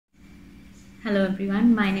Hello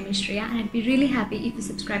everyone, my name is Shreya and I'd be really happy if you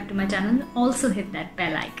subscribe to my channel and also hit that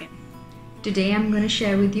bell icon. Today I'm going to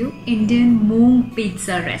share with you Indian Moong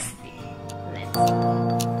pizza recipe.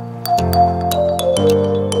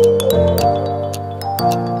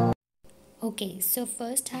 Okay, so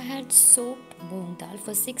first I had soaked moong dal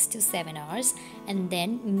for 6 to 7 hours and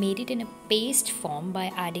then made it in a paste form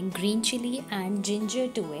by adding green chilli and ginger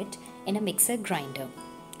to it in a mixer grinder.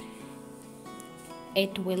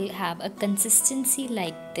 It will have a consistency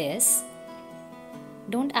like this.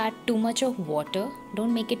 Don't add too much of water,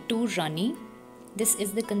 don't make it too runny. This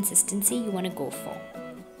is the consistency you want to go for.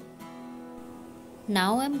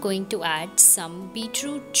 Now I'm going to add some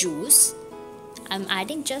beetroot juice. I'm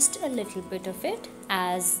adding just a little bit of it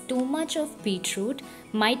as too much of beetroot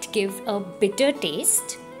might give a bitter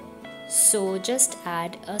taste. So just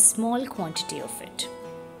add a small quantity of it.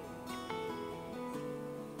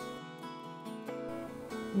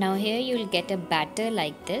 Now here you'll get a batter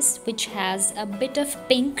like this which has a bit of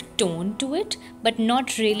pink tone to it but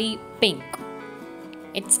not really pink.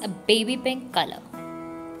 It's a baby pink color.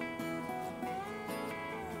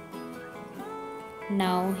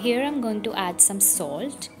 Now here I'm going to add some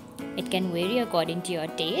salt. It can vary according to your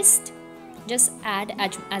taste. Just add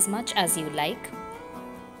as much as you like.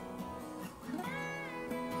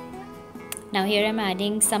 Now here I'm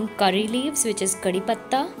adding some curry leaves which is kadhi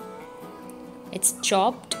patta. It's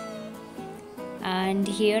chopped. And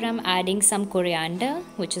here I'm adding some coriander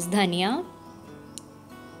which is dhania.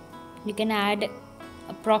 You can add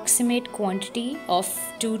approximate quantity of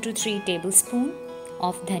 2 to 3 tablespoons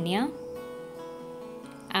of dhania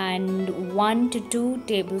and 1 to 2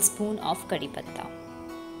 tablespoons of curry patta.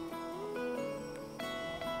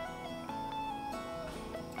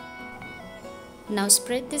 Now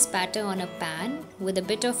spread this batter on a pan with a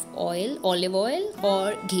bit of oil, olive oil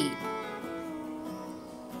or ghee.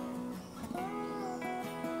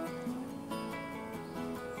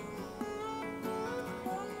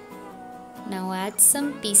 Now add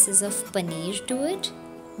some pieces of paneer to it.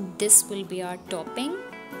 This will be our topping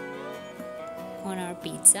on our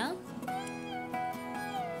pizza.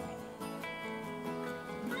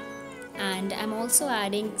 And I'm also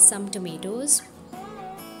adding some tomatoes.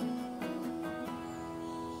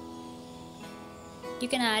 You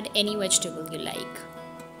can add any vegetable you like.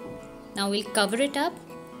 Now we'll cover it up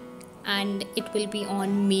and it will be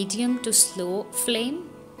on medium to slow flame.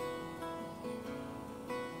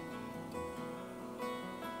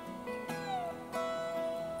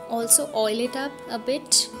 Also oil it up a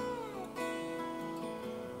bit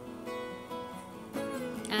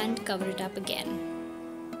and cover it up again.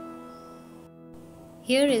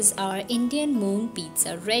 Here is our Indian Moong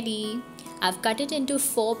pizza ready. I've cut it into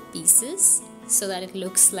 4 pieces so that it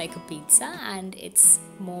looks like a pizza and it's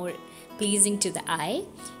more pleasing to the eye.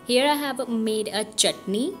 Here I have made a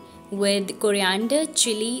chutney with coriander,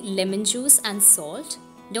 chilli, lemon juice and salt.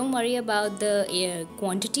 Don't worry about the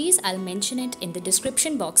quantities, I'll mention it in the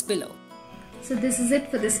description box below. So this is it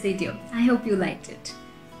for this video. I hope you liked it.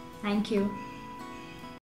 Thank you.